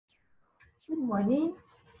Good morning.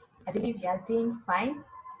 I believe you are doing fine.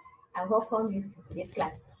 I welcome you to today's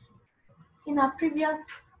class. In our previous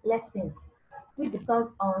lesson, we discussed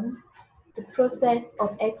on the process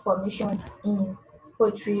of egg formation in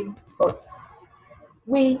poultry pots.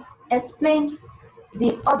 We explained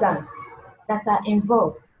the organs that are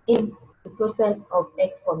involved in the process of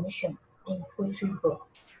egg formation in poultry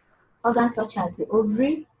pots. Organs such as the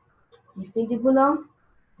ovary, the findibulum,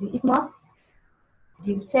 the isthmus,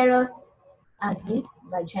 the uterus, and the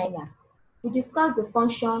vagina. We discussed the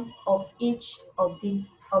function of each of these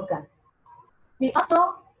organs. We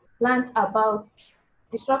also learned about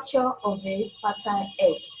the structure of a fertile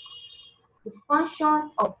egg, the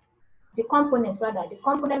function of the components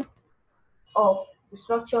of the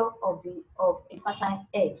structure of a fertile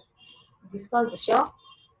egg. We discussed the shell,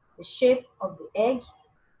 the shape of the egg,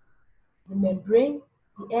 the membrane,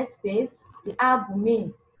 the air space, the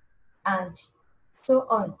albumin, and so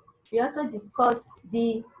on. We also discussed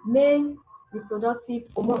the main reproductive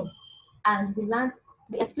hormone, and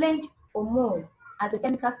we explained hormone as a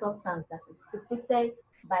chemical substance that is secreted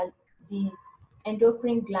by the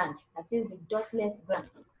endocrine gland, that is the ductless gland,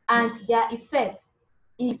 and their effect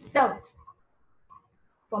is felt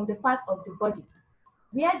from the part of the body.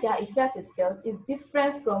 Where their effect is felt is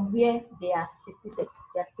different from where they are secreted.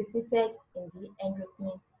 They are secreted in the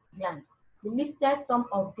endocrine gland. We listed some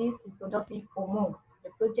of these reproductive hormones: the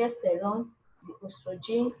progesterone, the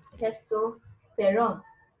estrogen, testosterone,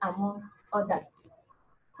 among others.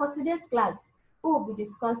 For today's class, we will be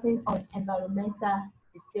discussing on environmental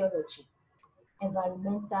physiology.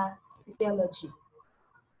 Environmental physiology.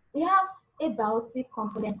 We have abiotic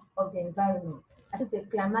components of the environment, that is the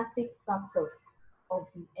climatic factors of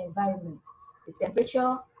the environment, the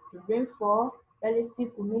temperature, the rainfall,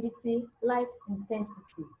 relative humidity, light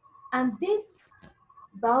intensity. And these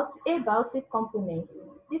abiotic components,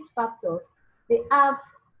 these factors, they have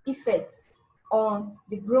effects on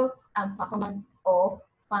the growth and performance of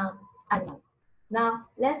farm animals. Now,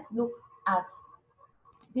 let's look at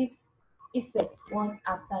these effects one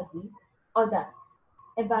after the other.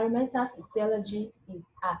 Environmental physiology is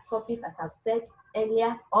our topic, as I've said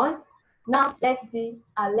earlier on. Now, let's see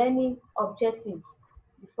our learning objectives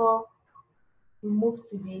before we move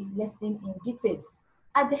to the lesson in details.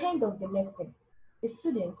 At the end of the lesson, the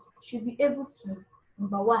students should be able to,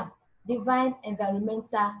 number one, define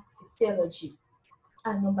environmental physiology,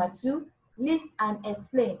 and number two, list and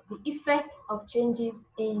explain the effects of changes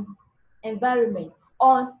in environment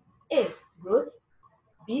on A. Growth,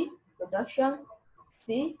 B. Production,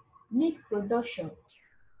 C. Milk production,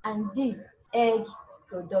 and D. Egg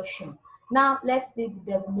production. Now let's see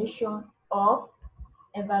the definition of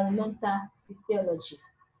environmental physiology.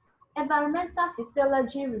 Environmental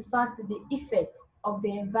physiology refers to the effect of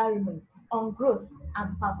the environment on growth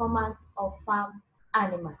and performance of farm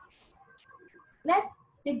animals. Let's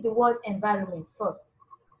pick the word environment first.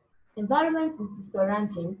 Environment is the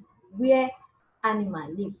surrounding where animal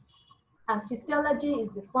lives, and physiology is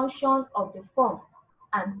the function of the form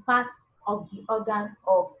and part of the organ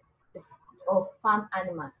of farm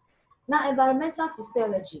animals. Now, environmental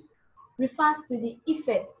physiology refers to the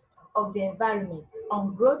effects of the environment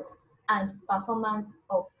on growth and performance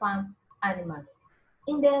of farm animals.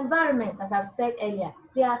 In the environment, as I've said earlier,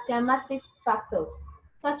 there are climatic factors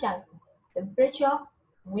such as temperature,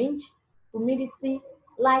 wind, humidity,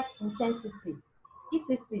 light intensity,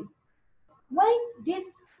 etc. When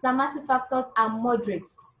these climatic factors are moderate,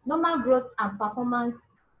 normal growth and performance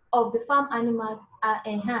of the farm animals are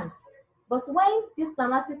enhanced. But when these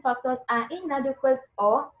climatic factors are inadequate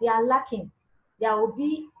or they are lacking, there will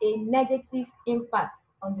be a negative impact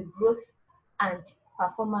on the growth and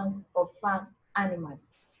performance of farm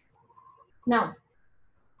animals. Now,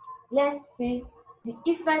 let's see the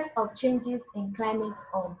effects of changes in climate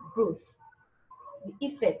on growth. The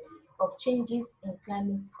effects of changes in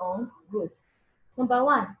climate on growth. Number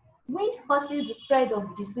one, wind causes the spread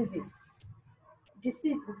of diseases.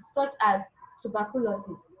 Diseases such as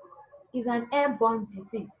tuberculosis is an airborne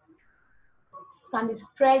disease. It can be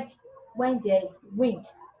spread when there is wind,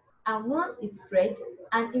 and once it spread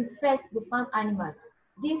and infects the farm animals,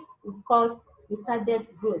 this will cause retarded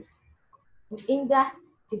growth, will hinder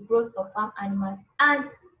the growth of farm animals, and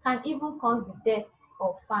can even cause the death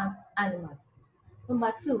of farm animals.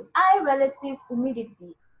 Number two, high relative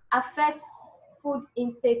humidity affects food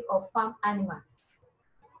intake of farm animals.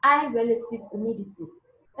 High relative humidity.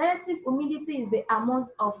 Relative humidity is the amount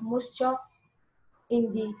of moisture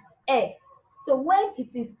in the air. So when it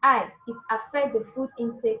is high, it affects the food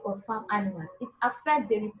intake of farm animals. It affects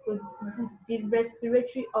the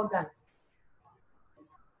respiratory organs.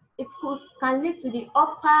 can lead to the it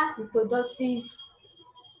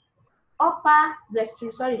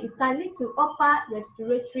can lead to upper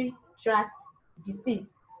respiratory tract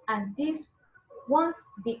disease, and this once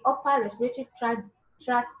the upper respiratory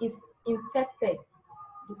tract is infected,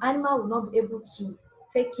 the animal will not be able to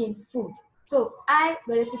take in food. So high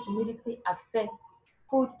relative humidity affects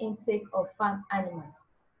food intake of farm animals.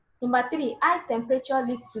 Number three, high temperature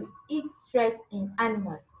leads to heat stress in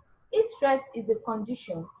animals. Heat stress is a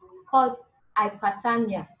condition called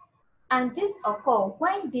hyperthermia, and this occurs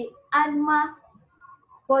when the animal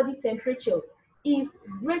body temperature is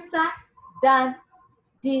greater than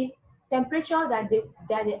the temperature that the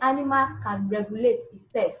animal can regulate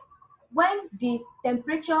itself. When the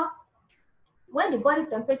temperature when the body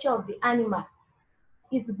temperature of the animal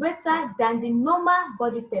is greater than the normal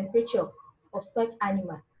body temperature of such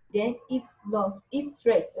animal, then heat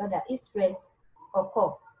stress occur.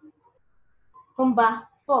 Number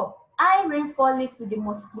four, high rainfall leads to the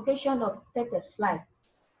multiplication of Tetanus flies.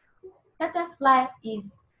 Tetanus fly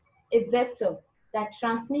is a vector that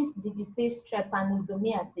transmits the disease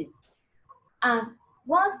trypanosomiasis, and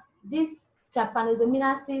once this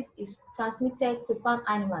trypanosomiasis is transmitted to farm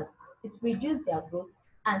animals, it reduces their growth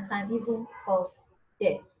and can even cause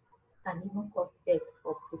death. Of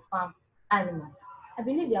the farm animals. I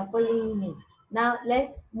believe you are following me. Now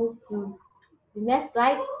let's move to the next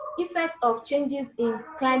slide. Effects of changes in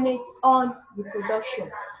climate on reproduction.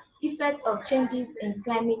 Effects of changes in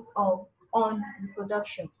climate on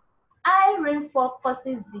reproduction. High rainfall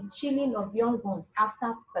causes the chilling of young ones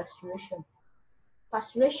after pasteurization.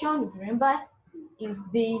 Pasteurization, if you remember, is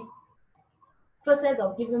the process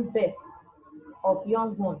of giving birth of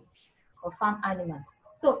young ones of farm animals.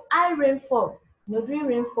 So high rainfall, during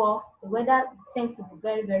rainfall, the weather tends to be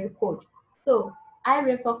very, very cold. So high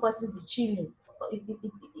rainfall causes the chilling.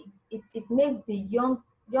 It makes the young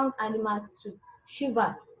animals to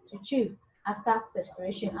shiver, to chill after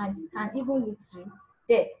pasteurization, and can even lead to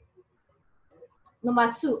death.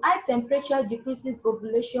 Number two, high temperature decreases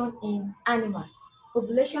ovulation in animals.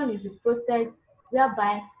 Ovulation is a process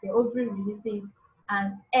whereby the ovary releases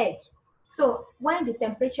an egg. So when the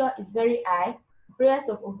temperature is very high, periods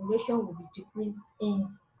of ovulation will be decreased in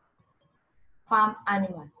farm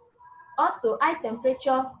animals. Also, high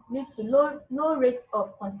temperature leads to low rates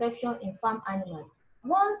of conception in farm animals.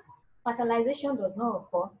 Once fertilization does not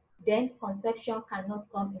occur, then conception cannot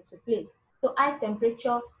come into place. So high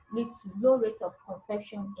temperature leads to low rates of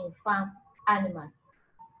conception in farm animals.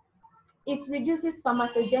 It reduces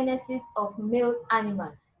spermatogenesis of male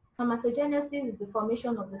animals. Spermatogenesis is the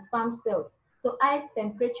formation of the sperm cells. So high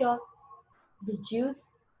temperature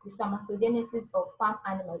reduce the spermatogenesis of farm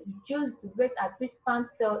animals, reduce the rate at which sperm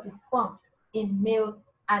cell is formed in male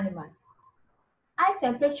animals. High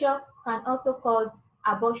temperature can also cause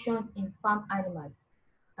abortion in farm animals.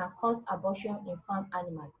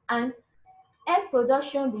 And egg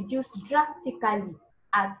production reduced drastically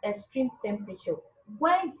at extreme temperature.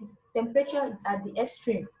 When the temperature is at the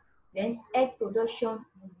extreme, then egg production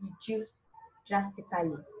will reduce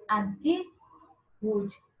drastically, and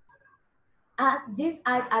would this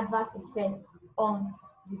had adverse effects on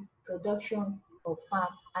the production of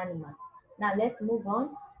farm animals. Now let's move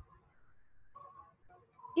on.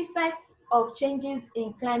 Effects of changes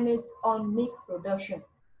in climate on milk production.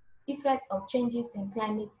 Effects of changes in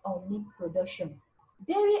climate on milk production.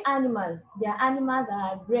 Dairy animals, they are animals that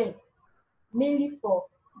are bred mainly for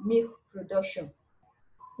milk production.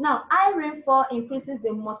 Now, high rainfall increases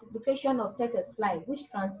the multiplication of Tetanus fly, which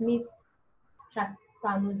transmits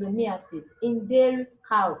trypanosomiasis in dairy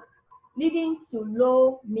cow, leading to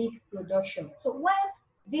low milk production. So when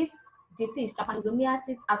this disease,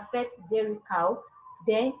 trypanosomiasis, affects dairy cow,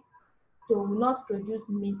 then they will not produce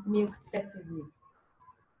milk effectively.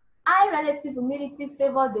 High relative humidity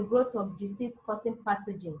favors the growth of disease-causing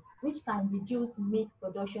pathogens, which can reduce milk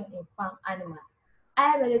production in farm animals.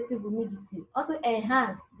 High relative humidity also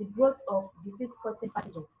enhances the growth of disease-causing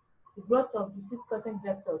pathogens, the growth of disease-causing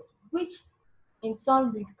vectors, which in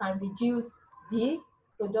turn can reduce the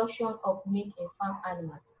production of milk in farm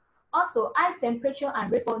animals. Also, high temperature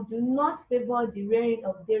and rainfall do not favor the rearing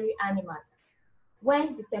of dairy animals.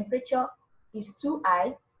 When the temperature is too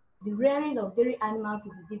high, the rearing of dairy animals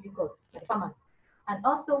will be difficult for the farmers. And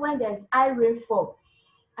also when there is high rainfall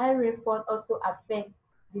also affects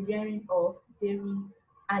the rearing of dairy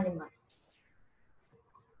animals.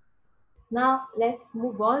 Now let's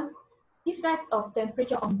move on. Effects of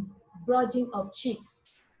temperature on brooding of chicks.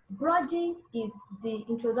 Brooding is the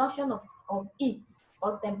introduction of heat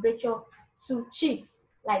or temperature to chicks,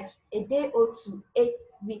 like a day old to 8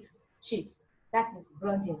 weeks chicks. That is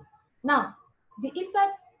brooding. Now, the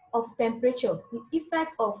effect of temperature, the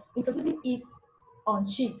effect of introducing heat on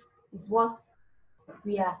chicks is what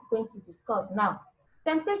we are going to discuss now.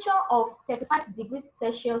 Temperature of 35 degrees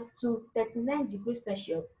Celsius to 39 degrees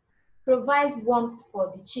Celsius provides warmth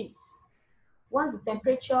for the chicks. Once the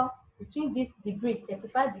temperature between this degree,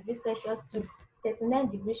 35 degrees Celsius to 39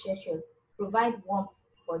 degrees Celsius, provide warmth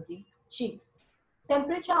for the chicks.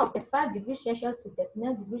 Temperature of 35 degrees Celsius to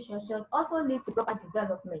 39 degrees Celsius also leads to proper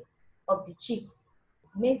development of the chicks.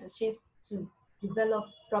 It makes the chicks to develop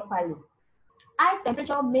properly. High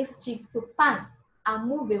temperature makes chicks to pant and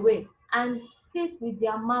move away and sit with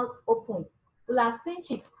their mouth open. You'll have seen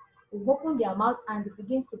chicks who open their mouth and they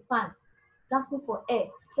begin to pant, gasping for air.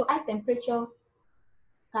 So high temperature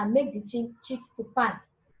can make the chicks to pant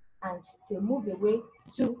and they move away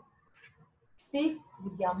to sit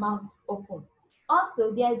with their mouth open.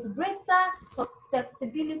 Also, there is greater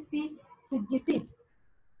susceptibility to disease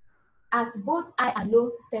at both high and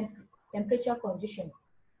low temperature conditions.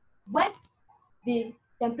 When the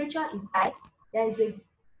temperature is high, there is a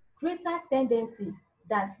greater tendency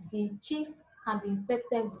that the chicks can be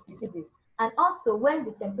infected with diseases. And also, when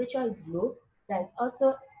the temperature is low, there is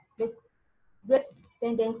also a great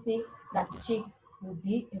tendency that the chicks will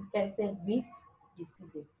be infected with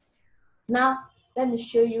diseases. Now, let me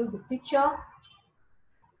show you the picture.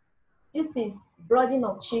 This is brooding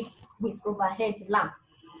of chicks with overhead lamp.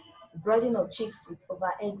 Brooding of chicks with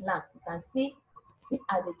overhead lamp. You can see these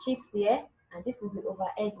are the chicks here, and this is the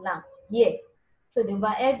overhead lamp here. So the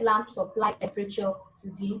overhead lamp supply temperature to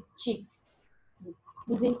the chicks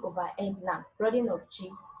using overhead lamp. Brooding of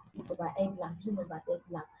chicks with overhead lamp, using overhead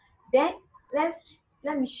lamp. Then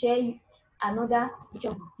let me share you another picture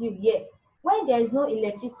with you here. When there is no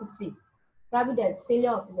electricity, probably there is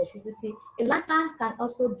failure of electricity, a lantern can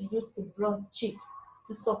also be used to brood chicks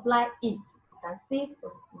to supply heat. You can see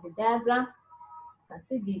from the diagram, you can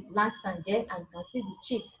see the lantern there and you can see the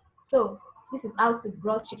chicks. So this is how to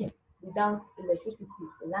brood chickens without electricity.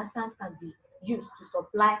 The lantern can be used to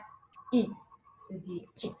supply heat to the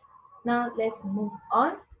chicks. Now let's move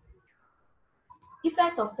on.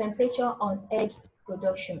 Effects of temperature on egg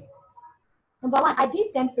production. Number one, ideal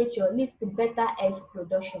temperature leads to better egg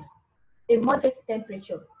production. A moderate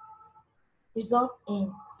temperature results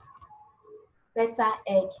in better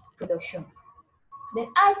egg production. The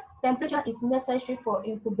high temperature is necessary for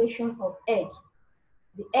incubation of egg.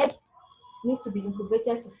 The egg needs to be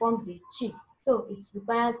incubated to form the chicks, so it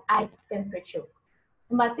requires high temperature.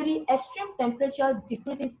 Number three, extreme temperature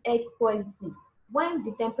decreases egg quality. When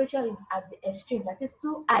the temperature is at the extreme, that is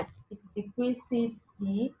too high, it decreases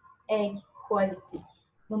the egg quality.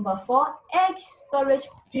 Number four, egg storage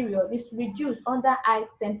period is reduced under high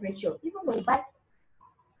temperature. Even when you buy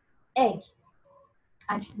egg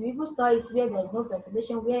and you even store it where there is no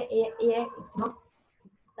ventilation, where air is not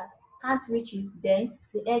can't reach it, then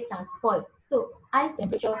the egg can spoil. So high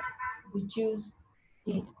temperature reduce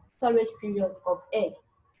the storage period of egg.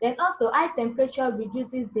 Then also high temperature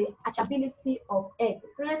reduces the hatchability of egg. The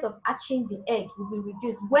process of hatching the egg will be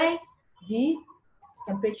reduced when the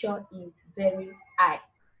temperature is very high.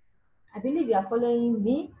 I believe you are following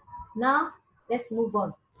me. Now let's move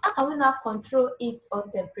on. How can we now control heat or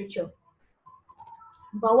temperature?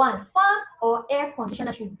 Number one, fan or air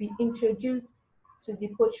conditioner should be introduced to the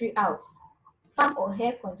poultry house. Fan or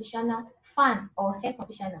air conditioner, fan or air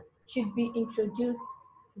conditioner should be introduced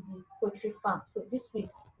to the poultry farm. So this will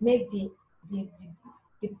make the,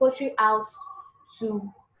 the poultry house to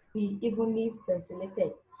be evenly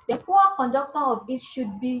ventilated. The poor conductor of heat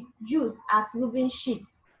should be used as roofing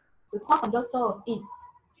sheets. The poor conductor of heat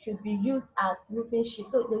should be used as roofing sheet.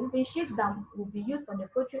 So the roofing sheet that will be used on the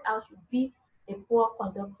poultry house should be a poor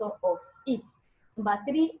conductor of heat. Number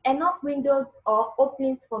three, enough windows or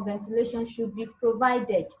openings for ventilation should be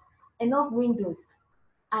provided. Enough windows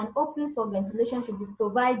and openings for ventilation should be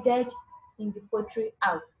provided in the poultry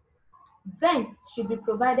house. Vents should be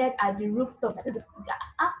provided at the rooftop.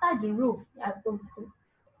 After the roof has some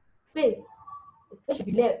space, a space should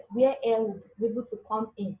be left where air will be able to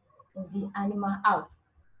come in the animal house.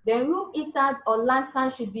 Then room heaters or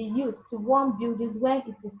lanterns should be used to warm buildings when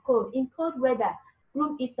it is cold. In cold weather,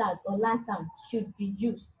 room heaters or lanterns should be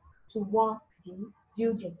used to warm the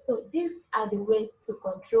building. So these are the ways to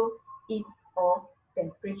control heat or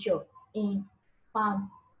temperature in farm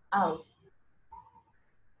house.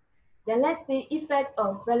 Then let's see effects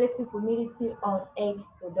of relative humidity on egg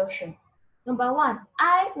production. Number one,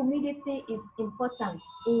 high humidity is important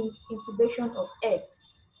in incubation of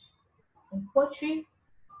eggs. In poultry,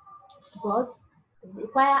 birds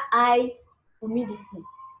require high humidity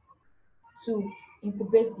to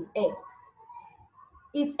incubate the eggs.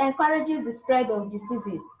 It encourages the spread of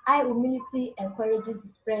diseases. High humidity encourages the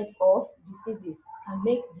spread of diseases and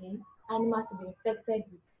make the animal to be infected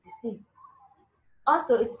with disease.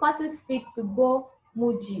 Also, it causes feed to go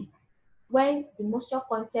moody. When the moisture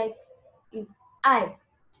content is high,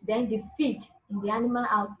 then the feed in the animal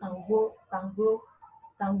house can go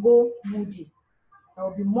moody. There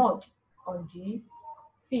will be mud on the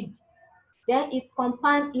feed. Then it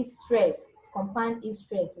compound heat stress. Compound heat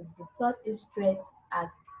stress. We discuss heat stress as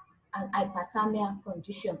an hypothermia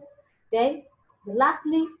condition. Then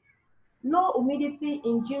lastly, low humidity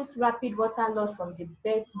induce rapid water loss from the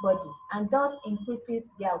bird's body and thus increases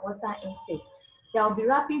their water intake. There will be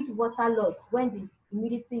rapid water loss when the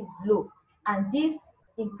humidity is low, and this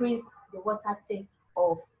increase the water take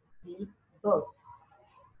of the birds.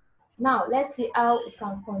 Now let's see how we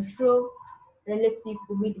can control relative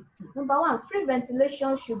humidity. Number one, free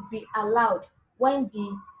ventilation should be allowed when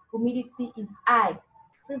the humidity is high.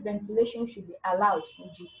 Free ventilation should be allowed in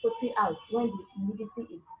the poultry house when the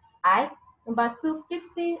humidity is high. Number two,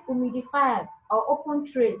 fixing humidifiers or open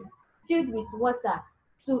trays filled with water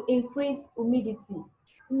to increase humidity.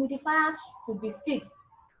 Humidifiers should be fixed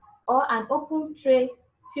or an open tray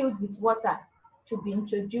filled with water should be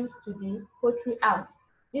introduced to the poultry house.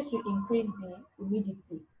 This will increase the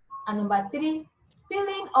humidity. And number three,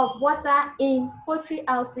 spilling of water in poultry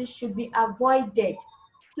houses should be avoided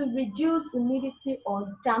to reduce humidity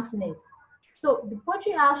or dampness. So the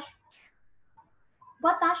poultry house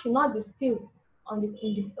water should not be spilled on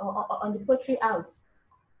the poultry house.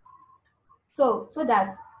 So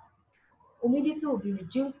that humidity will be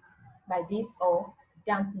reduced by this or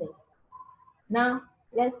dampness. Now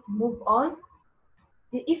let's move on.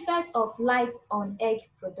 The effect of light on egg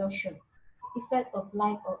production. Effect of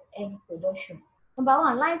light on egg production. Number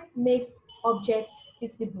one, light makes objects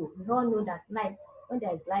visible. We all know that light, when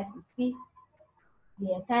there is light, we see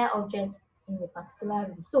the entire object in a particular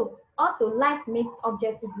room. So also light makes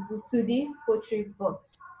objects visible to the poultry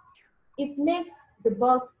birds. It makes the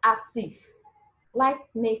birds active. Light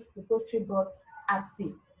makes the poultry birds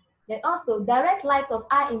active. Then also, direct light of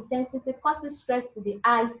high intensity causes stress to the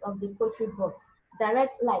eyes of the poultry birds.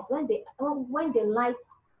 Direct light, when the light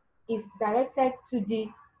is directed to the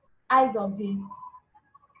eyes of the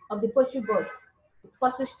poultry birds, it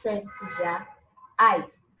causes stress to their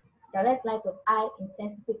eyes. Direct light of high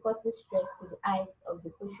intensity causes stress to the eyes of the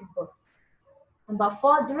poultry birds. Number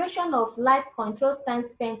four, duration of light controls time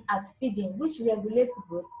spent at feeding, which regulates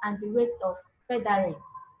growth and the rate of feathering.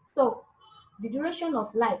 So the duration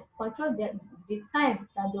of light controls the time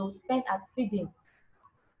that they will spend at feeding.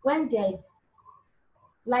 When there is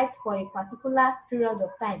light for a particular period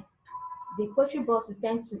of time, the poultry birds will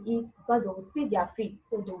tend to eat because they will see their feet.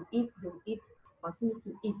 So they will eat, continue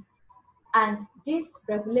to eat. And this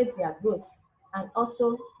regulates their growth and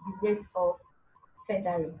also the rate of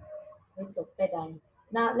feathering.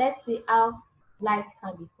 Now let's see how light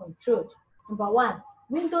can be controlled. Number one,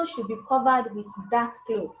 windows should be covered with dark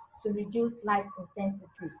clothes to reduce light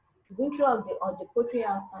intensity. The window of the poultry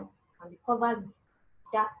house can be covered with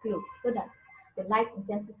dark clothes so that the light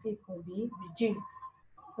intensity can be reduced.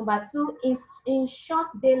 Number two, in short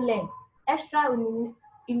day length, extra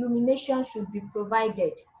illumination should be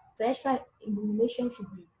provided. So extra illumination should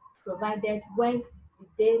be provided when the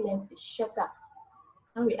day length is shorter,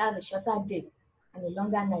 when we have a shorter day and a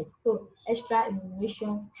longer night. So extra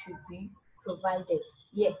illumination should be provided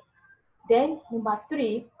here. Then number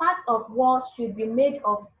three, parts of walls should be made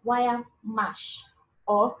of wire mesh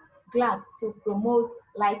or glass to promote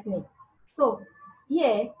lighting. So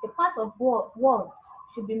here, the parts of walls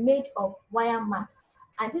should be made of wire mesh,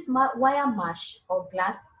 and this wire mesh or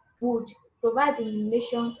glass would provide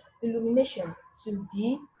illumination to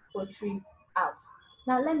the poultry house.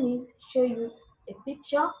 Now let me show you a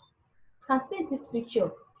picture. You can see this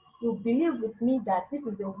picture. You believe with me that this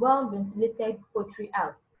is a well ventilated poultry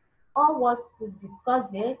house. All what we've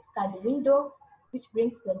discussed there are the window which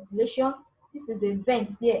brings ventilation. This is a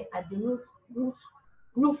vent here at the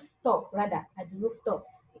rooftop rather, at the rooftop.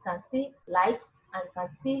 You can see lights and you can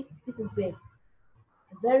see this is a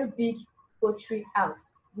very big poultry house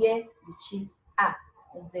where the chicks are.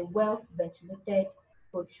 It's a well ventilated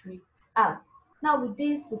poultry house. Now with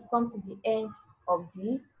this we've come to the end of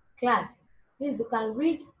the class. Please you can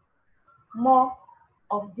read more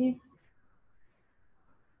of this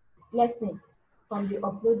lesson from the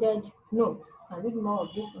uploaded notes. You can read more of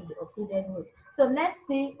this from the uploaded notes. So let's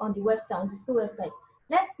see on the website, on the school website.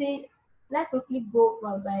 Let's quickly go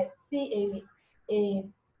by see a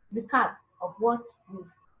recap of what we've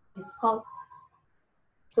discussed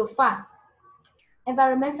so far.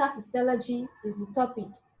 Environmental physiology is the topic.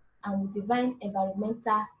 and we define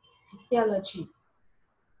environmental physiology.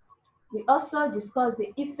 We also discuss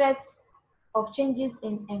the effects of changes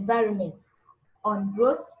in environment on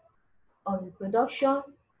growth, on reproduction,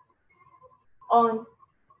 on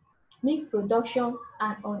milk production,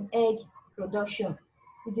 and on egg production.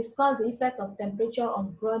 We discuss the effects of temperature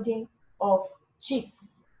on brooding of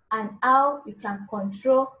chicks and how we can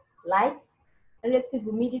control light, relative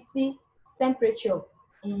humidity, temperature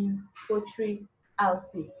in poultry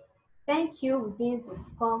houses. Thank you. With this,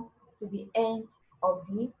 we've come to the end of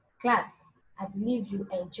the class. I believe you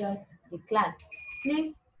enjoyed the class.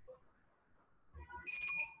 Please,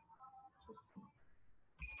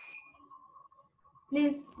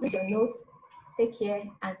 please read your notes. Take care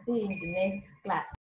and see you in the next class.